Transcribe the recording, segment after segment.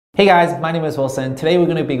Hey guys, my name is Wilson. Today we're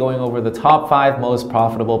going to be going over the top 5 most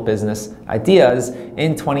profitable business ideas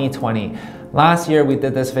in 2020. Last year we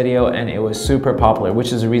did this video and it was super popular,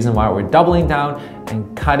 which is the reason why we're doubling down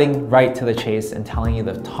and cutting right to the chase and telling you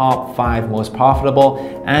the top 5 most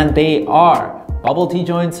profitable. And they are bubble tea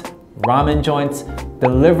joints, ramen joints,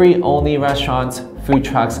 delivery only restaurants, food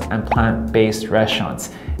trucks, and plant-based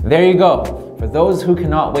restaurants. There you go. For those who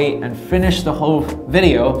cannot wait and finish the whole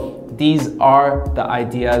video, these are the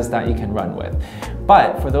ideas that you can run with.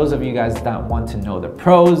 But for those of you guys that want to know the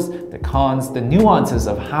pros, the cons, the nuances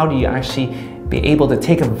of how do you actually be able to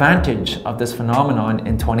take advantage of this phenomenon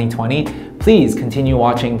in 2020, please continue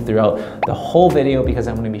watching throughout the whole video because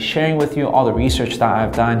I'm going to be sharing with you all the research that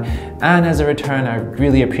I've done. And as a return, I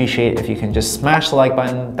really appreciate if you can just smash the like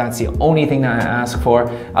button. That's the only thing that I ask for.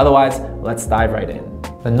 Otherwise, let's dive right in.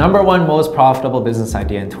 The number 1 most profitable business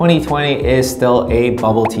idea in 2020 is still a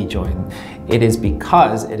bubble tea joint. It is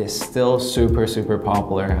because it is still super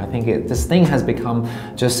popular. I think this thing has become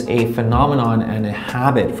just a phenomenon and a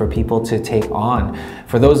habit for people to take on.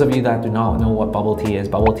 For those of you that do not know what bubble tea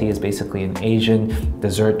is basically an Asian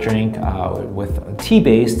dessert drink with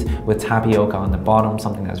tea-based with tapioca on the bottom,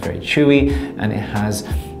 something that's very chewy, and it has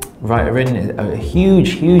ridden a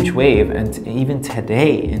huge wave, and even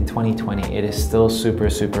today in 2020 it is still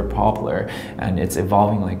super popular and it's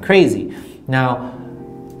evolving like crazy. Now,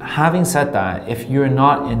 having said that, if you're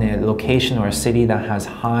not in a location or a city that has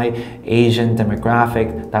high Asian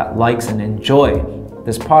demographic that likes and enjoy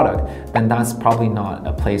this product, then that's probably not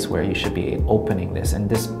a place where you should be opening this, and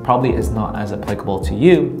this probably is not as applicable to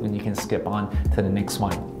you, and you can skip on to the next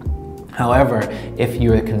one. However, if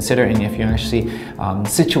you're considering, if you're actually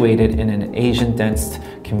situated in an Asian dense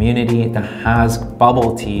community that has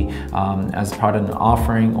bubble tea as part of an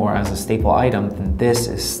offering or as a staple item, then this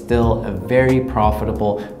is still a very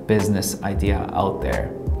profitable business idea out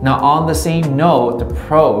there. Now, on the same note, the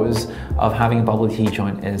pros of having a bubble tea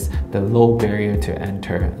joint is the low barrier to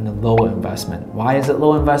enter and the low investment. Why is it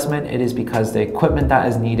low investment? It is because the equipment that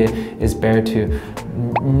is needed is bare to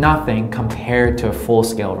nothing compared to a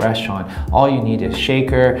full-scale restaurant. All you need is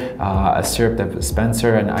shaker, a syrup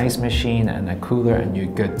dispenser, an ice machine, and a cooler, and you're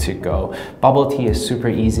good to go. Bubble tea is super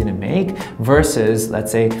easy to make versus,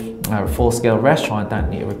 let's say, a full-scale restaurant that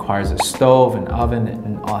requires a stove, an oven,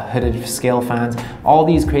 and hooded scale fans, all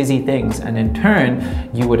these crazy things, and in turn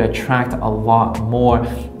you would attract a lot more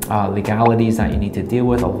legalities that you need to deal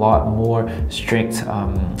with, a lot more strict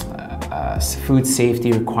food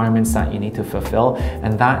safety requirements that you need to fulfill,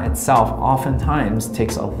 and that itself oftentimes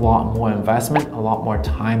takes a lot more investment, a lot more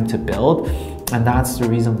time to build. And that's the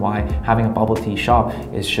reason why having a bubble tea shop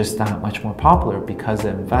is just that much more popular, because the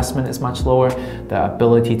investment is much lower, the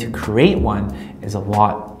ability to create one is a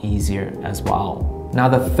lot easier as well. Now,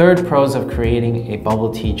 the third pros of creating a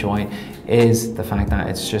bubble tea joint is the fact that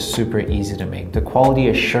it's just super easy to make. The quality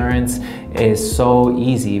assurance is so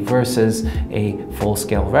easy versus a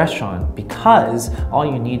full-scale restaurant, because all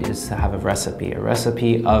you need is to have a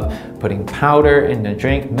recipe of putting powder in the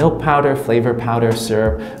drink, milk powder, flavor powder,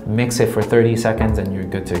 syrup, mix it for 30 seconds and you're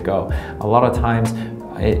good to go. A lot of times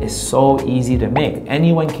it is so easy to make.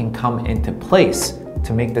 Anyone can come into place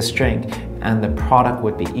to make this drink, and the product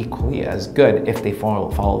would be equally as good if they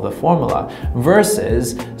follow the formula,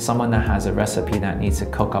 versus someone that has a recipe that needs to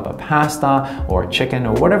cook up a pasta or chicken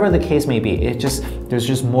or whatever the case may be. There's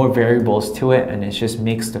just more variables to it, and it just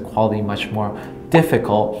makes the quality much more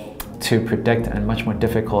difficult to predict and much more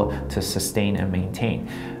difficult to sustain and maintain.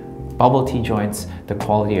 Bubble tea joints, the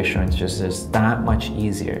quality assurance just is that much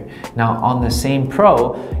easier. Now, on the same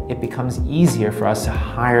pro, it becomes easier for us to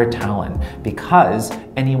hire talent, because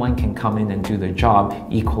anyone can come in and do the job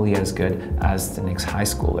equally as good as the next high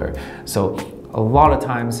schooler. So a lot of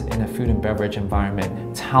times in a food and beverage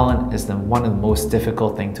environment, talent is one of the most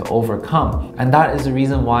difficult thing to overcome. And that is the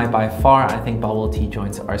reason why by far I think bubble tea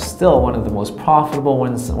joints are still one of the most profitable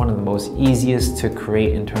ones, one of the most easiest to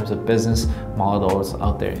create in terms of business models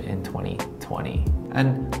out there in 2020.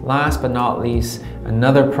 And last but not least,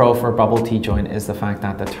 another pro for bubble tea joint is the fact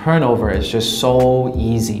that the turnover is just so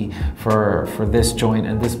easy for this joint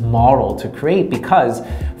and this model to create, because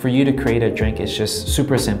for you to create a drink is just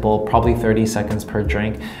super simple, probably 30 seconds per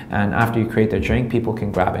drink, and after you create the drink, people can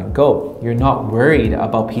grab and go. You're not worried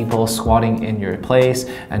about people squatting in your place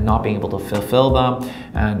and not being able to fulfill them.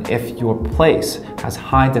 And if your place has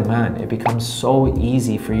high demand, it becomes so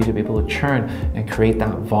easy for you to be able to churn and create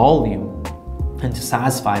that volume And to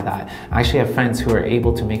satisfy that, I actually have friends who are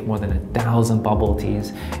able to make more than 1,000 bubble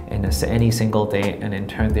teas in any single day, and in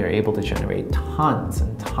turn they're able to generate tons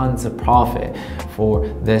and tons of profit for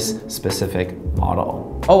this specific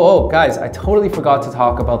model. Oh guys, I totally forgot to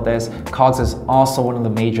talk about this. COGS is also one of the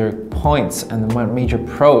major points and the major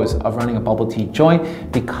pros of running a bubble tea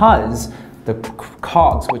joint, because the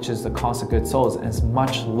COGS, which is the cost of goods sold, is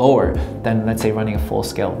much lower than, let's say, running a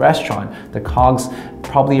full-scale restaurant. The COGS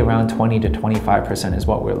probably around 20 to 25% is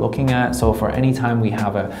what we're looking at. So for any time we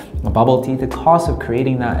have a bubble tea, the cost of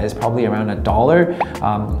creating that is probably around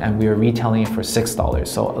 $1, and we are retailing it for $6.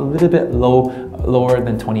 So a little bit lower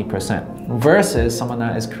than 20%, versus someone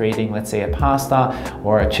that is creating, let's say, a pasta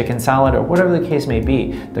or a chicken salad or whatever the case may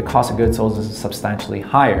be. The cost of goods sold is substantially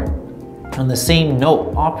higher. On the same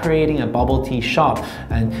note, operating a bubble tea shop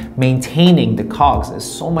and maintaining the COGS is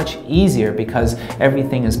so much easier because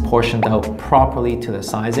everything is portioned out properly to the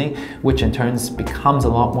sizing, which in turn becomes a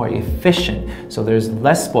lot more efficient. So there's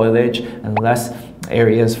less spoilage and less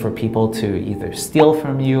areas for people to either steal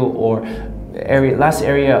from you, or less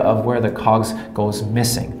area of where the COGS goes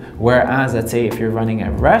missing. Whereas, let's say if you're running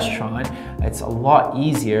a restaurant, it's a lot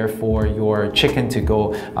easier for your chicken to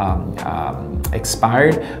go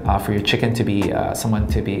expired, for your chicken to be, someone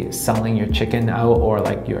to be selling your chicken out, or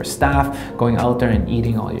like your staff going out there and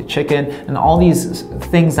eating all your chicken, and all these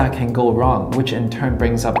things that can go wrong, which in turn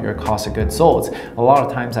brings up your cost of goods sold. A lot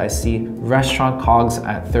of times I see restaurant COGS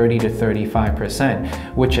at 30 to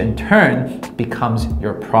 35%, which in turn becomes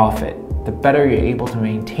your profit. The better you're able to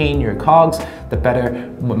maintain your COGS, the better,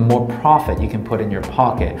 more profit you can put in your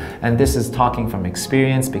pocket. And this is talking from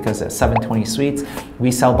experience, because at 720 Sweets,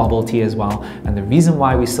 we sell bubble tea as well. And the reason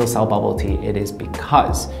why we still sell bubble tea, it is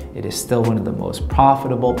because it is still one of the most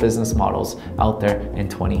profitable business models out there in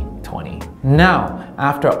 2020. Now,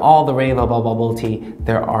 after all the rave about bubble tea,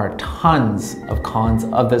 there are tons of cons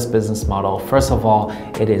of this business model. First of all,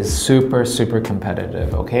 it is super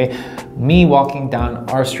competitive, okay? Me walking down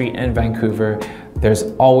our street in Vancouver, there's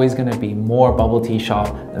always going to be more bubble tea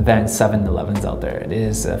shop than 7-Elevens out there. It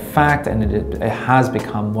is a fact, and it has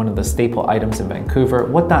become one of the staple items in Vancouver.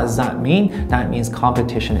 What does that mean? That means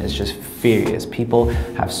competition is just furious. People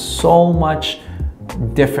have so much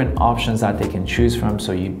different options that they can choose from,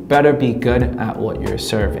 so you better be good at what you're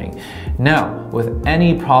serving. Now, with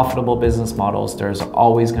any profitable business models, there's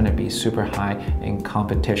always going to be super high in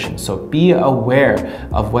competition. So be aware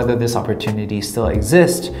of whether this opportunity still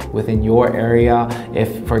exists within your area.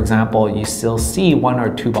 If, for example, you still see 1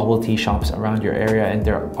 or 2 bubble tea shops around your area and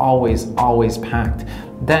they're always packed,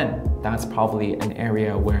 then that's probably an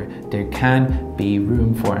area where there can be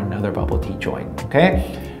room for another bubble tea joint,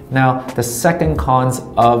 okay? Now, the second cons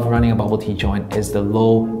of running a bubble tea joint is the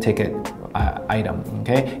low ticket item,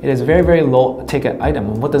 okay? It is a very low ticket item.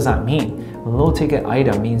 And what does that mean? A low ticket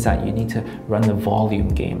item means that you need to run the volume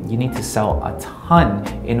game. You need to sell a ton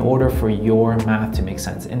in order for your math to make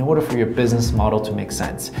sense, in order for your business model to make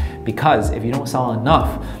sense. Because if you don't sell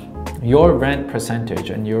enough, your rent percentage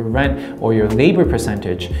and your rent or your labor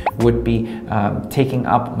percentage would be taking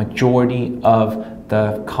up majority of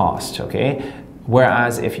the cost, okay?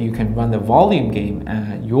 Whereas if you can run the volume game,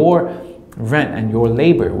 your rent and your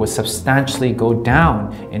labor will substantially go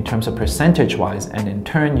down in terms of percentage wise, and in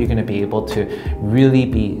turn you're going to be able to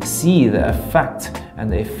really see the effect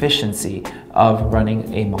and the efficiency of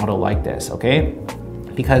running a model like this, okay?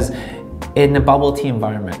 Because in a bubble tea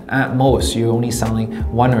environment, at most you're only selling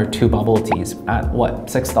 1 or 2 bubble teas at what,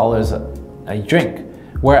 $6 a drink.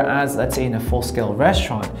 Whereas, let's say in a full-scale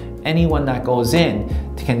restaurant, anyone that goes in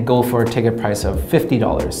can go for a ticket price of $50,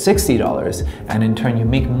 $60, and in turn you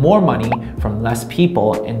make more money from less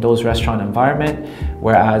people in those restaurant environment.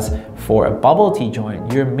 Whereas for a bubble tea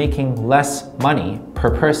joint, you're making less money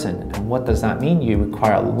per person. And what does that mean? You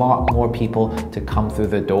require a lot more people to come through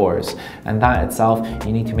the doors. And that itself,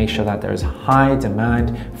 you need to make sure that there's high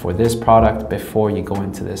demand for this product before you go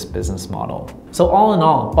into this business model. So all in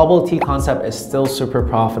all, bubble tea concept is still super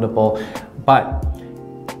profitable, but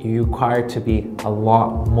you require to be a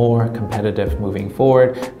lot more competitive moving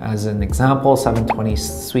forward. As an example, 720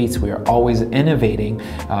 Sweets, we are always innovating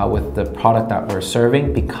with the product that we're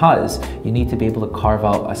serving, because you need to be able to carve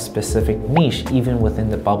out a specific niche even within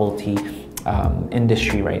the bubble tea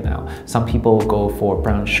industry right now. Some people will go for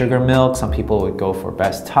brown sugar milk, some people would go for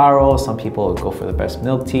best taro, some people would go for the best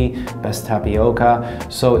milk tea, best tapioca.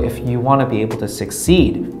 So if you want to be able to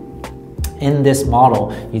succeed in this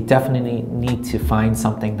model, you definitely need to find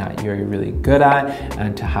something that you're really good at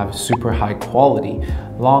and to have super high quality.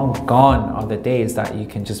 Long gone are the days that you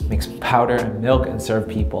can just mix powder and milk and serve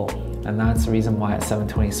people. And that's the reason why at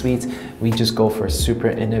 720 Sweets, we just go for super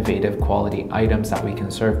innovative quality items that we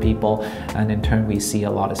can serve people. And in turn, we see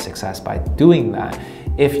a lot of success by doing that.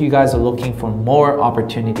 If you guys are looking for more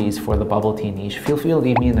opportunities for the bubble tea niche, feel free to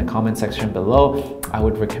leave me in the comment section below. I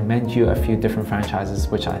would recommend you a few different franchises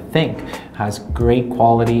which I think has great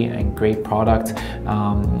quality and great product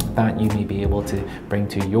that you may be able to bring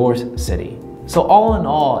to your city. So all in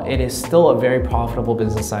all, it is still a very profitable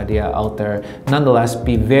business idea out there. Nonetheless,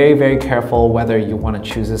 be very, very careful whether you want to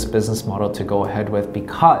choose this business model to go ahead with,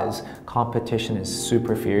 because competition is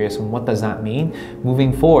super furious. And what does that mean?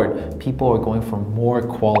 Moving forward, people are going for more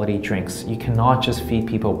quality drinks. You cannot just feed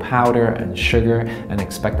people powder and sugar and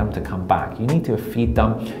expect them to come back. You need to feed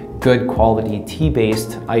them good quality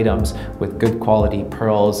tea-based items with good quality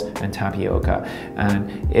pearls and tapioca.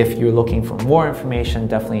 And if you're looking for more information,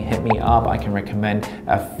 definitely hit me up. I can recommend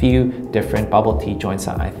a few different bubble tea joints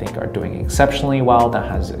that I think are doing exceptionally well, that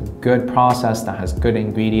has a good process, that has good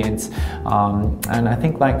ingredients. And I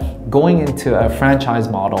think like going into a franchise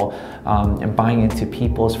model and buying into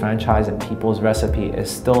people's franchise and people's recipe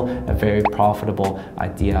is still a very profitable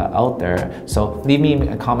idea out there. So leave me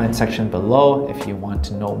a comment section below if you want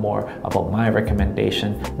to know more about my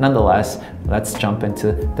recommendation. Nonetheless, let's jump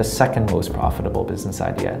into the second most profitable business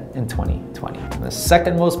idea in 2020. The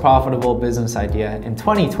second most profitable business idea in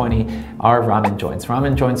 2020 are ramen joints.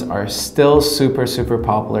 Ramen joints are still super, super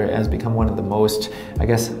popular. It has become one of the most, I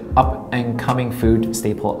guess, up and coming food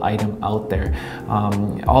staple item out there.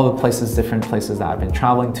 All the places, different places that I've been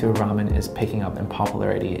traveling to, ramen is picking up in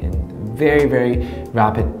popularity in very, very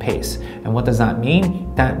rapid pace. And what does that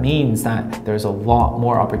mean? That means that there's a lot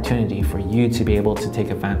more opportunity for you to be able to take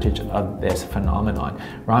advantage of this phenomenon.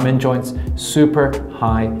 Ramen joints, super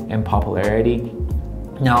high in popularity.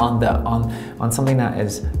 Now on something that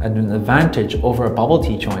is an advantage over a bubble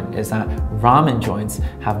tea joint is that ramen joints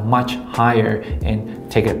have much higher in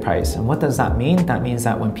ticket price. And what does that mean? That means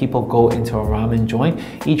that when people go into a ramen joint,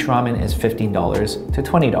 each ramen is $15 to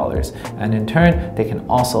 $20. And in turn, they can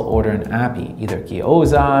also order an appy, either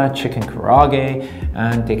gyoza, chicken karaage,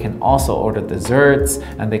 and they can also order desserts,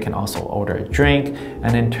 and they can also order a drink.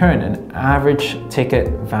 And in turn, an average ticket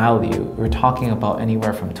value, we're talking about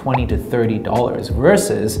anywhere from $20 to $30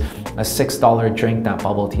 versus a $6 drink that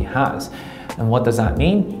bubble tea has. And what does that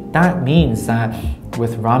mean? That means that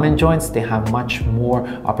with ramen joints, they have much more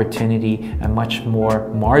opportunity and much more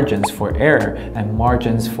margins for error and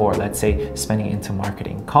margins for, let's say, spending into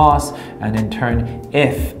marketing costs. And in turn,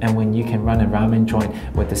 if and when you can run a ramen joint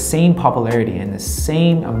with the same popularity and the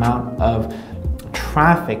same amount of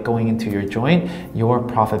traffic going into your joint, your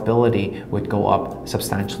profitability would go up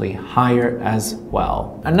substantially higher as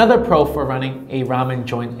well. Another pro for running a ramen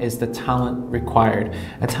joint is the talent required.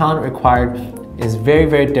 A talent required is very,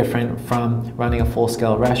 very different from running a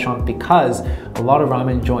full-scale restaurant, because a lot of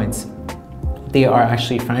ramen joints, they are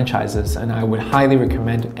actually franchises, and I would highly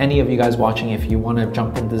recommend any of you guys watching, if you want to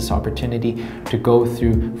jump into this opportunity, to go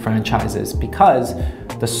through franchises, because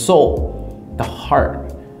the soul, the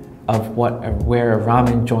heart of where a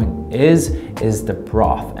ramen joint is the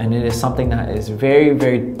broth, and it is something that is very,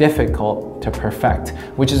 very difficult to perfect,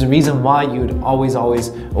 which is the reason why you would always,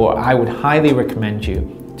 or I would highly recommend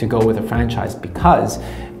you to go with a franchise, because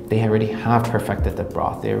they already have perfected the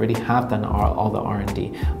broth. They already have done all the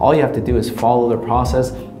R&D. All you have to do is follow the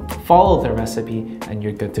process, follow the recipe, and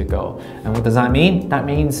you're good to go. And what does that mean? That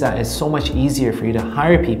means that it's so much easier for you to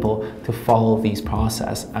hire people to follow these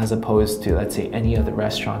process as opposed to, let's say, any other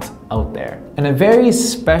restaurants out there. And a very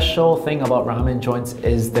special thing about ramen joints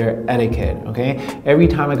is their etiquette, okay? Every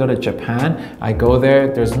time I go to Japan, I go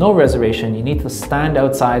there, there's no reservation. You need to stand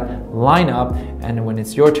outside, line up, and when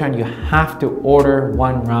it's your turn, you have to order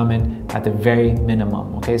one ramen at the very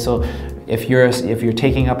minimum, okay? So if you're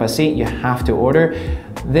taking up a seat, you have to order.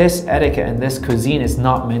 This etiquette and this cuisine is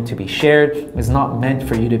not meant to be shared. It's not meant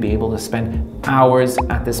for you to be able to spend hours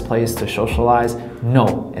at this place to socialize.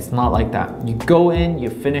 No, it's not like that. You go in, you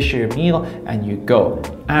finish your meal, and you go.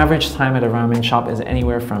 Average time at a ramen shop is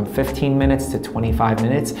anywhere from 15 minutes to 25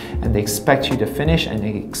 minutes, and they expect you to finish, and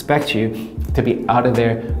they expect you to be out of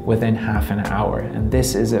there within half an hour. And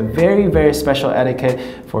this is a very, very special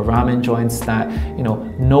etiquette for ramen joints that, you know,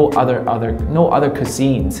 no other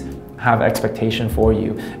cuisines have expectation for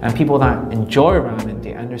you. And people that enjoy ramen,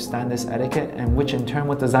 they understand this etiquette, and which in turn,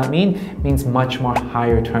 what does that mean? It means much more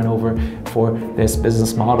higher turnover for this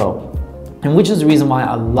business model. And which is the reason why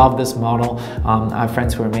I love this model. I have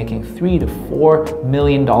friends who are making $3 to $4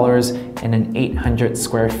 million in an 800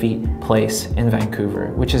 square feet place in Vancouver,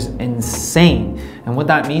 which is insane. And what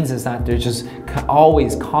that means is that they're just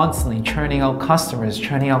always constantly churning out customers,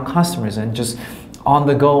 and just on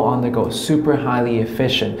the go, super highly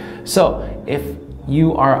efficient. So if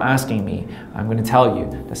you are asking me, I'm going to tell you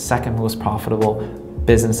the second most profitable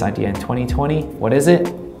business idea in 2020. What is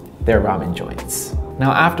it? They're ramen joints.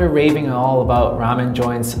 Now, after raving all about ramen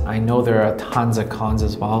joints, I know there are tons of cons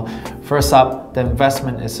as well. First up, the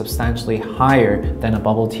investment is substantially higher than a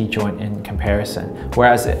bubble tea joint in comparison,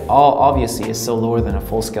 whereas it all obviously is still lower than a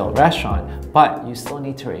full-scale restaurant, but you still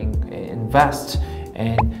need to invest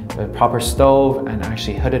in the proper stove and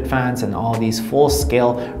actually hooded fans and all these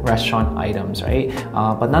full-scale restaurant items, right?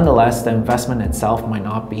 But nonetheless, the investment itself might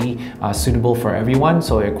not be suitable for everyone,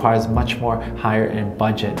 so it requires much more higher in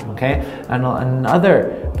budget, okay? And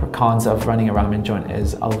another cons of running a ramen joint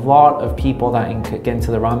is a lot of people that get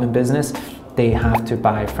into the ramen business, they have to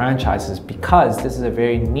buy franchises because this is a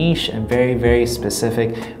very niche and very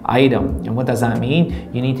specific item. And what does that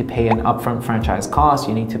mean? You need to pay an upfront franchise cost,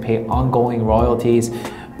 you need to pay ongoing royalties,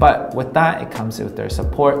 but with that it comes with their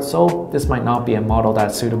support, so this might not be a model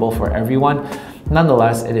that's suitable for everyone.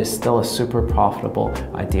 Nonetheless, it is still a super profitable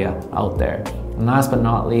idea out there. And last but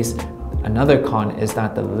not least, another con is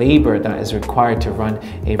that the labor that is required to run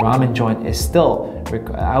a ramen joint is still,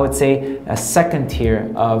 I would say, a second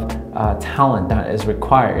tier of talent that is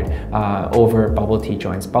required over bubble tea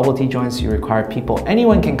joints. Bubble tea joints, you require people,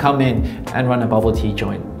 anyone can come in and run a bubble tea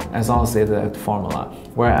joint as long as they have the formula.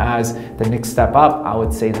 Whereas the next step up, I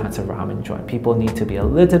would say that's a ramen joint. People need to be a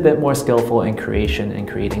little bit more skillful in creation and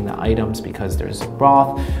creating the items because there's a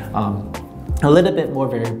broth, a little bit more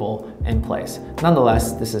variable in place.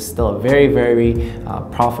 Nonetheless, this is still a very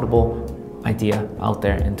profitable idea out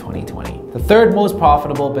there in 2020. The third most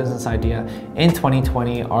profitable business idea in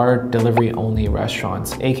 2020 are delivery-only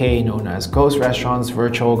restaurants, aka known as ghost restaurants,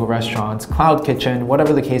 virtual restaurants, cloud kitchen,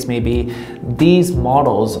 whatever the case may be. These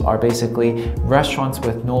models are basically restaurants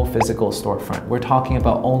with no physical storefront. We're talking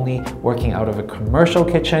about only working out of a commercial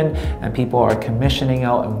kitchen, and people are commissioning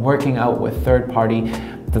out and working out with third-party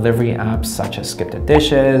delivery apps such as Skip the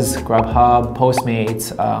Dishes, Grubhub,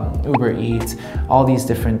 Postmates, Uber Eats, all these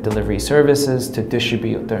different delivery services to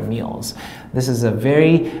distribute their meals. This is a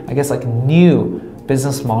very, I guess, like new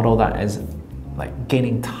business model that is like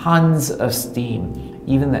gaining tons of steam.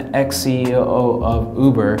 Even the ex-CEO of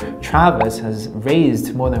Uber, Travis, has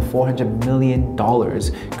raised more than $400 million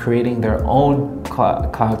creating their own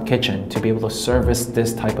cloud kitchen to be able to service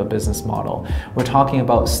this type of business model. We're talking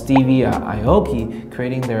about Stevia Aoki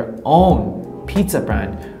creating their own pizza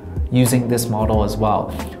brand using this model as well.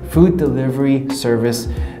 Food delivery service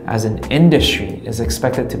as an industry is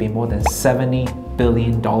expected to be more than $70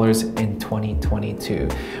 billion in 2022.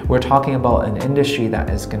 We're talking about an industry that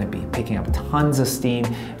is going to be picking up tons of steam,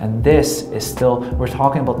 and this is still, we're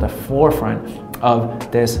talking about the forefront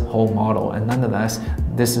of this whole model. And nonetheless,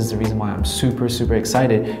 this is the reason why I'm super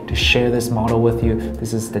excited to share this model with you.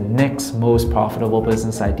 This is the next most profitable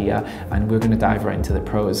business idea, and we're going to dive right into the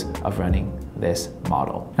pros of running this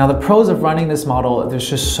model. Now, the pros of running this model, there's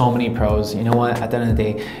just so many pros. You know what, at the end of the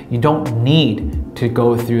day, you don't need to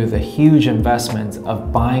go through the huge investment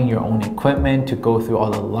of buying your own equipment, to go through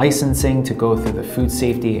all the licensing, to go through the food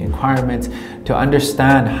safety requirements, to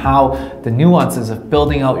understand how the nuances of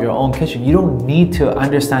building out your own kitchen. You don't need to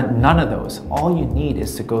understand none of those. All you need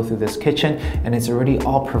is to go through this kitchen, and it's already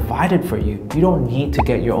all provided for you. You don't need to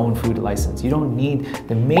get your own food license. You don't need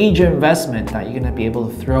the major investment that you're gonna be able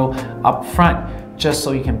to throw up front just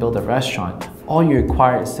so you can build a restaurant. All you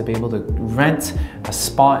require is to be able to rent a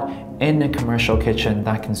spot in a commercial kitchen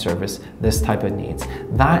that can service this type of needs.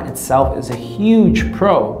 That itself is a huge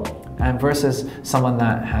pro, and versus someone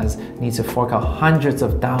that needs to fork out hundreds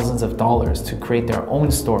of thousands of dollars to create their own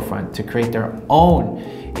storefront, to create their own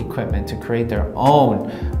equipment, to create their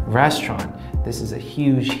own restaurant. This is a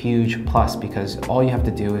huge plus, because all you have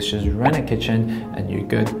to do is just rent a kitchen and you're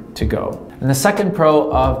good to go. And the second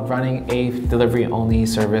pro of running a delivery-only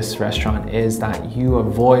service restaurant is that you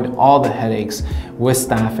avoid all the headaches with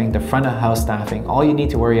staffing, the front of house staffing. All you need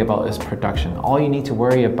to worry about is production. All you need to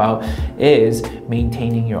worry about is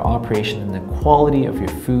maintaining your operation and the quality of your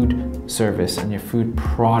food service and your food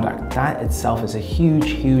product. That itself is a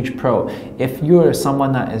huge pro. If you're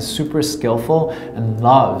someone that is super skillful and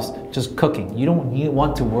loves just cooking, you don't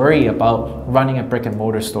want to worry about running a brick and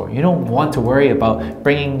mortar store. You don't want to worry about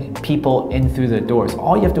bringing people in through the doors.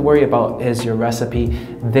 All you have to worry about is your recipe.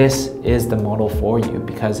 This is the model for you,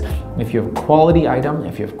 because if you have quality item,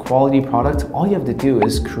 if you have quality product, all you have to do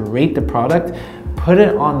is create the product, put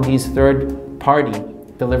it on these third-party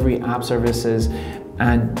delivery app services,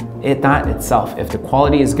 and that itself, if the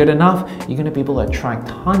quality is good enough, you're gonna be able to attract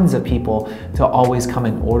tons of people to always come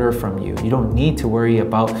and order from you. You don't need to worry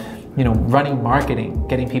about running marketing,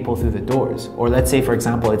 getting people through the doors. Or let's say, for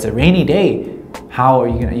example, it's a rainy day. How are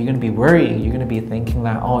you gonna be worrying? You're gonna be thinking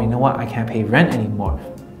that, oh, you know what, I can't pay rent anymore.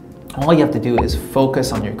 All you have to do is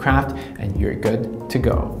focus on your craft and you're good to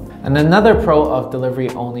go. And another pro of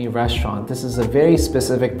delivery-only restaurant, this is a very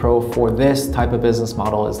specific pro for this type of business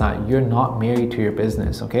model, is that you're not married to your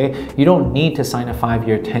business, okay? You don't need to sign a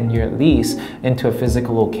 5-year, 10-year lease into a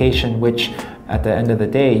physical location, which at the end of the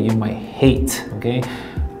day, you might hate, okay?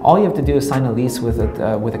 All you have to do is sign a lease with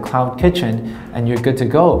a cloud kitchen and you're good to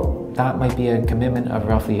go. That might be a commitment of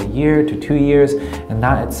roughly a year to 2 years, and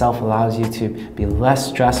that itself allows you to be less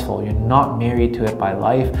stressful. You're not married to it by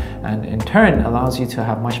life, and in turn allows you to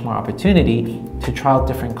have much more opportunity to try out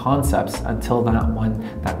different concepts until that one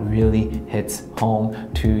that really hits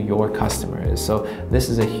home to your customers. So this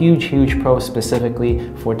is a huge, huge pro specifically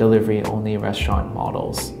for delivery-only restaurant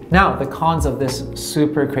models. Now, the cons of this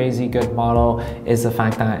super crazy good model is the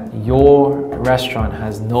fact that your restaurant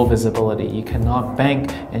has no visibility. You cannot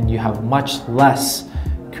bank and you have much less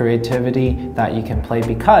creativity that you can play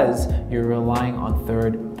because you're relying on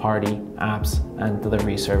third-party apps and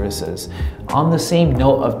delivery services. On the same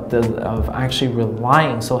note of actually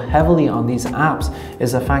relying so heavily on these apps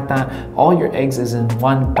is the fact that all your eggs is in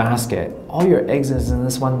one basket. All your eggs is in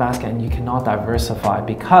this one basket and you cannot diversify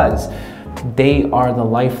because they are the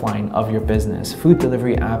lifeline of your business. Food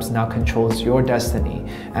delivery apps now controls your destiny.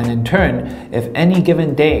 And in turn, if any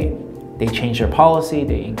given day they change their policy,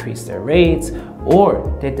 they increase their rates,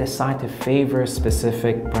 or they decide to favor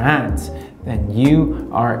specific brands, then you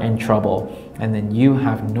are in trouble. And then you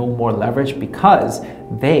have no more leverage because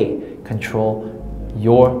they control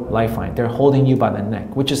your lifeline. They're holding you by the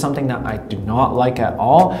neck, which is something that I do not like at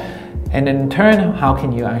all. And in turn, how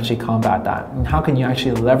can you actually combat that? And how can you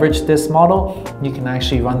actually leverage this model? You can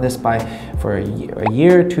actually run this for a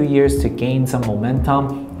year, 2 years to gain some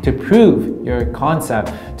momentum, to prove your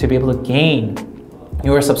concept, to be able to gain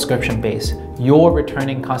your subscription base, your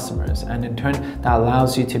returning customers. And in turn, that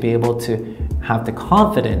allows you to be able to have the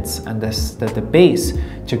confidence and the base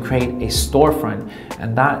to create a storefront,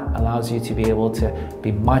 and that allows you to be able to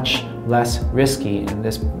be much less risky in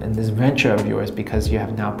this venture of yours because you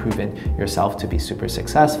have now proven yourself to be super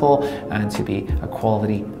successful and to be a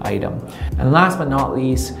quality item. And last but not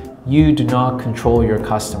least, you do not control your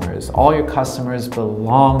customers. All your customers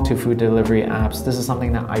belong to food delivery apps. This is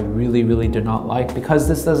something that I really, really do not like because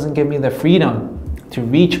this doesn't give me the freedom to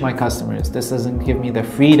reach my customers. This doesn't give me the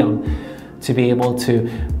freedom to be able to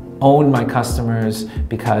own my customers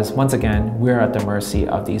because once again, we're at the mercy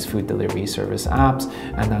of these food delivery service apps,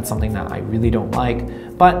 and that's something that I really don't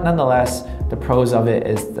like. But nonetheless, the pros of it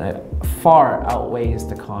is that far outweighs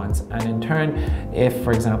the cons. And in turn, if,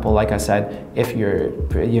 for example, like I said, if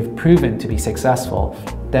you've proven to be successful,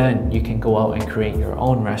 then you can go out and create your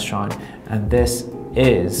own restaurant. And this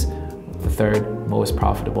is the third most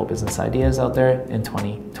profitable business ideas out there in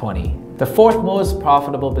 2020. The fourth most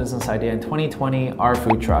profitable business idea in 2020 are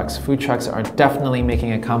food trucks. Food trucks are definitely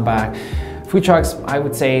making a comeback. Food trucks, I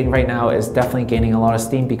would say right now, is definitely gaining a lot of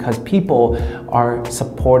steam because people are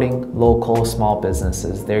supporting local small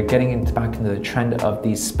businesses. They're getting back into the trend of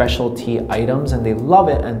these specialty items and they love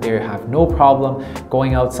it, and they have no problem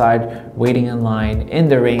going outside, waiting in line in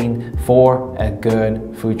the rain for a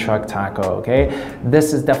good food truck taco, okay?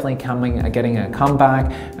 This is definitely getting a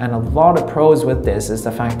comeback, and a lot of pros with this is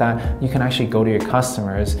the fact that you can actually go to your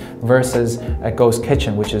customers versus a ghost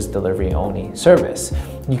kitchen, which is delivery only service.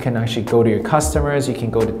 You can actually go to your customers, you can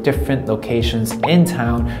go to different locations in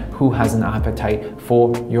town who has an appetite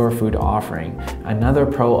for your food offering. Another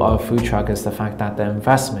pro of food truck is the fact that the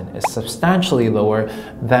investment is substantially lower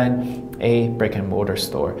than a brick and mortar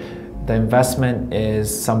store. The investment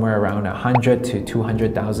is somewhere around $100,000 to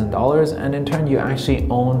 $200,000, and in turn you actually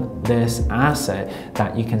own this asset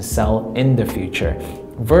that you can sell in the future,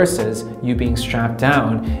 versus you being strapped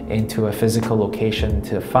down into a physical location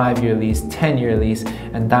to a 5-year lease, 10-year lease,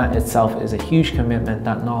 and that itself is a huge commitment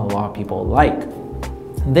that not a lot of people like.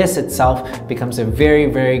 This itself becomes a very,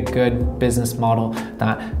 very good business model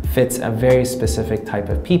that fits a very specific type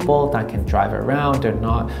of people that can drive around. They're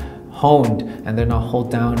not honed and they're not held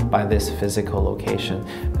down by this physical location.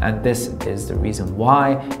 And this is the reason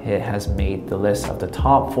why it has made the list of the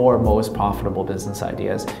top 4 most profitable business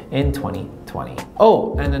ideas in 2020.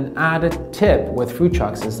 Oh, and an added tip with food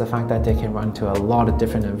trucks is the fact that they can run to a lot of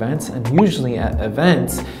different events, and usually at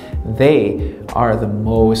events, they are the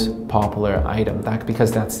most popular item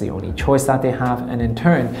because that's the only choice that they have. And in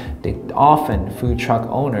turn, food truck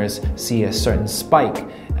owners see a certain spike,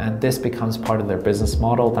 and this becomes part of their business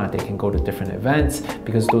model that they can can go to different events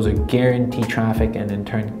because those are guaranteed traffic and in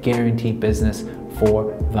turn guaranteed business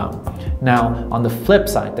for them. Now, on the flip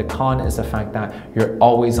side, the con is the fact that you're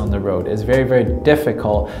always on the road. It's very, very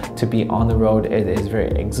difficult to be on the road. It is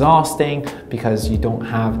very exhausting because you don't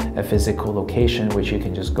have a physical location which you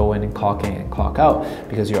can just go in and clock out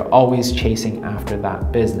because you're always chasing after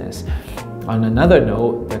that business. On another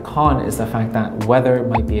note, the con is the fact that weather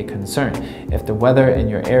might be a concern. If the weather in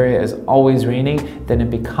your area is always raining, then it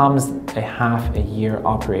becomes a half a year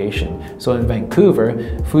operation. So in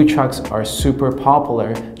Vancouver, food trucks are super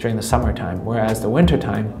popular during the summertime, whereas the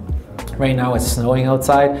wintertime, right now it's snowing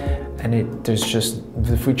outside and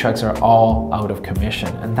the food trucks are all out of commission.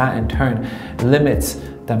 And that in turn limits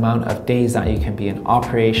the amount of days that you can be in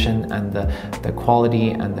operation and the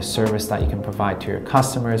quality and the service that you can provide to your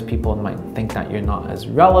customers. People might think that you're not as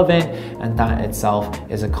relevant, and that itself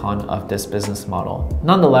is a con of this business model.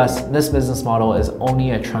 Nonetheless, this business model is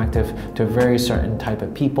only attractive to a very certain type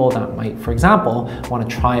of people that might, for example, want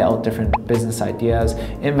to try out different business ideas.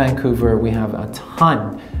 In Vancouver, we have a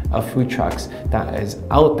ton of food trucks that is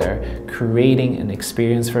out there creating an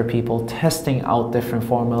experience for people, testing out different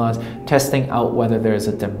formulas, testing out whether there's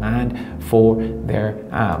a demand for their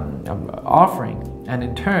offering. And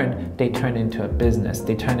in turn, they turn into a business,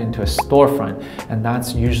 they turn into a storefront, and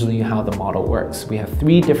that's usually how the model works. We have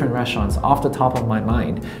 3 different restaurants off the top of my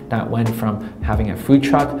mind that went from having a food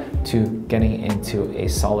truck to getting into a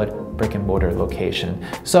solid brick and mortar location.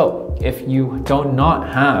 So if you do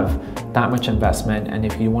not have that much investment and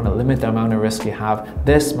if you want to limit the amount of risk you have,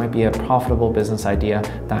 this might be a profitable business idea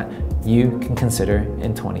that you can consider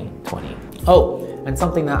in 2020. Oh, and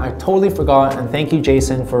something that I totally forgot, and thank you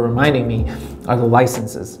Jason for reminding me, are the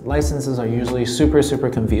licenses. Licenses are usually super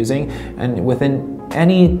confusing, and within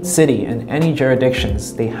any city and any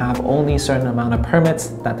jurisdictions, they have only a certain amount of permits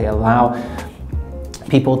that they allow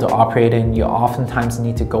people to operate in. You oftentimes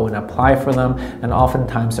need to go and apply for them, and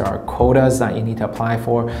oftentimes there are quotas that you need to apply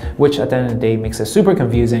for, which at the end of the day makes it super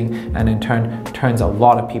confusing and in turn turns a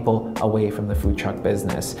lot of people away from the food truck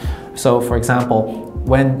business. So for example,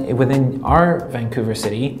 when within our Vancouver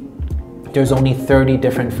city, there's only 30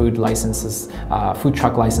 different food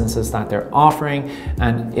truck licenses that they're offering.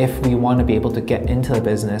 And if we want to be able to get into the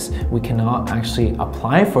business, we cannot actually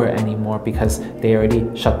apply for it anymore because they already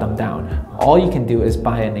shut them down. All you can do is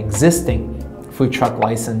buy an existing food truck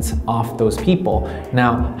license off those people.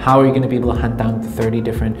 Now, how are you going to be able to hunt down 30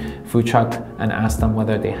 different food truck and ask them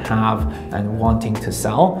whether they have and wanting to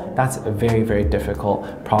sell? That's a very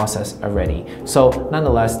difficult process already. So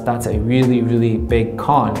nonetheless, that's a really big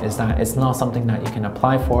con, is that it's not something that you can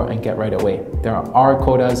apply for and get right away. There are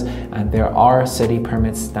quotas and there are city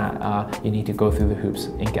permits that you need to go through the hoops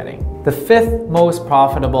in getting. The 5th most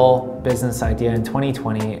profitable business idea in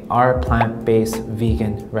 2020 are plant-based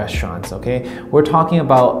vegan restaurants, okay? We're talking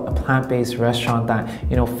about a plant-based restaurant that,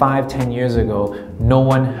 5-10 years ago, no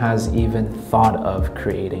one has even thought of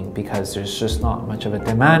creating because there's just not much of a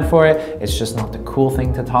demand for it. It's just not the cool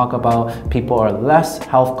thing to talk about. People are less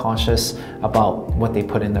health conscious about what they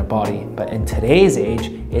put in their body. But in today's age,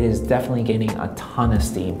 it is definitely gaining a ton of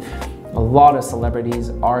steam. A lot of celebrities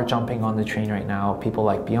are jumping on the train right now. People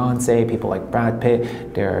like Beyonce, people like Brad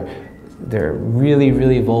Pitt, they're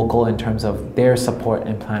really vocal in terms of their support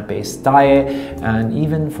in plant-based diet. And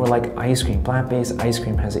even for like ice cream, plant-based ice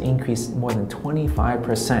cream has increased more than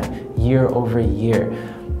 25% year over year.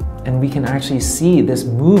 And we can actually see this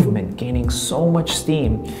movement gaining so much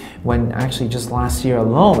steam when actually just last year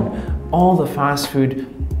alone, all the fast food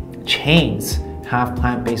chains have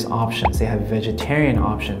plant-based options. They have vegetarian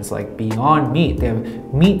options like Beyond Meat. They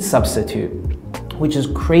have meat substitute, which is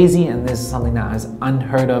crazy, and this is something that is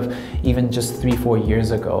unheard of even just 3-4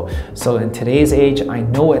 years ago. So in today's age, I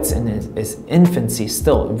know it's in its infancy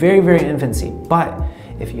still, very infancy, but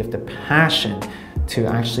if you have the passion to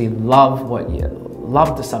actually love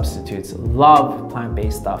the substitutes, love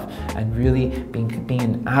plant-based stuff, and really being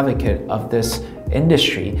an advocate of this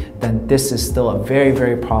industry, then this is still a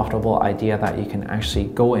very profitable idea that you can actually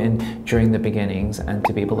go in during the beginnings and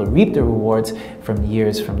to be able to reap the rewards from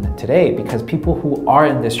years from today, because people who are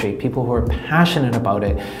in this trade, people who are passionate about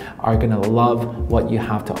it, are gonna love what you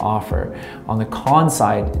have to offer. On the con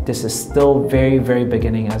side, this is still very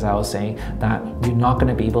beginning, as I was saying, that you're not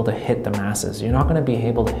gonna be able to hit the masses. You're not gonna be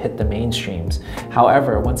able to hit the mainstreams.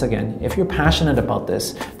 However, once again, if you're passionate about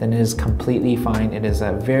this, then it is completely fine. It is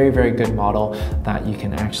a very good model that you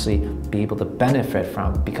can actually be able to benefit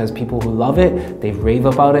from, because people who love it, they rave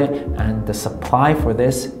about it, and the supply for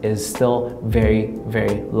this is still very,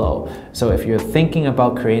 very low. So if you're thinking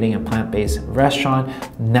about creating a plant-based restaurant,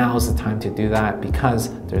 now's the time to do that, because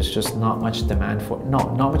there's just not much demand for,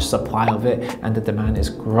 not much supply of it, and the demand is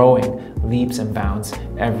growing leaps and bounds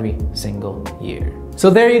every single year. So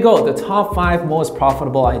there you go, the top 5 most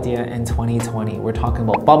profitable idea in 2020. We're talking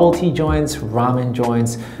about bubble tea joints, ramen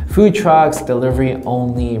joints, food trucks, delivery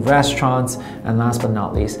only restaurants, and last but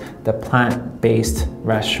not least, the plant-based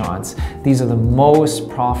restaurants. These are the most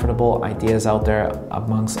profitable ideas out there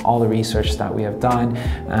amongst all the research that we have done.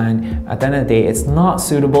 And at the end of the day, it's not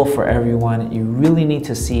suitable for everyone. You really need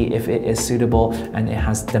to see if it is suitable and it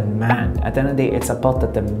has demand. At the end of the day, it's about the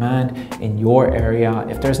demand in your area.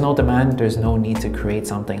 If there's no demand, there's no need to create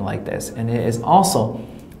something like this. And it is also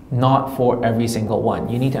not for every single one.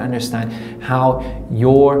 You need to understand how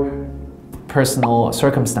your personal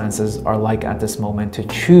circumstances are like at this moment to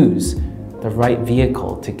choose the right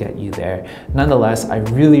vehicle to get you there. Nonetheless, I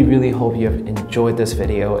really, really hope you have enjoyed this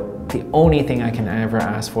video. The only thing I can ever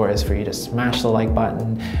ask for is for you to smash the like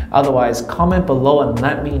button. Otherwise, comment below and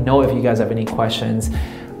let me know if you guys have any questions.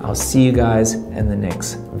 I'll see you guys in the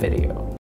next video.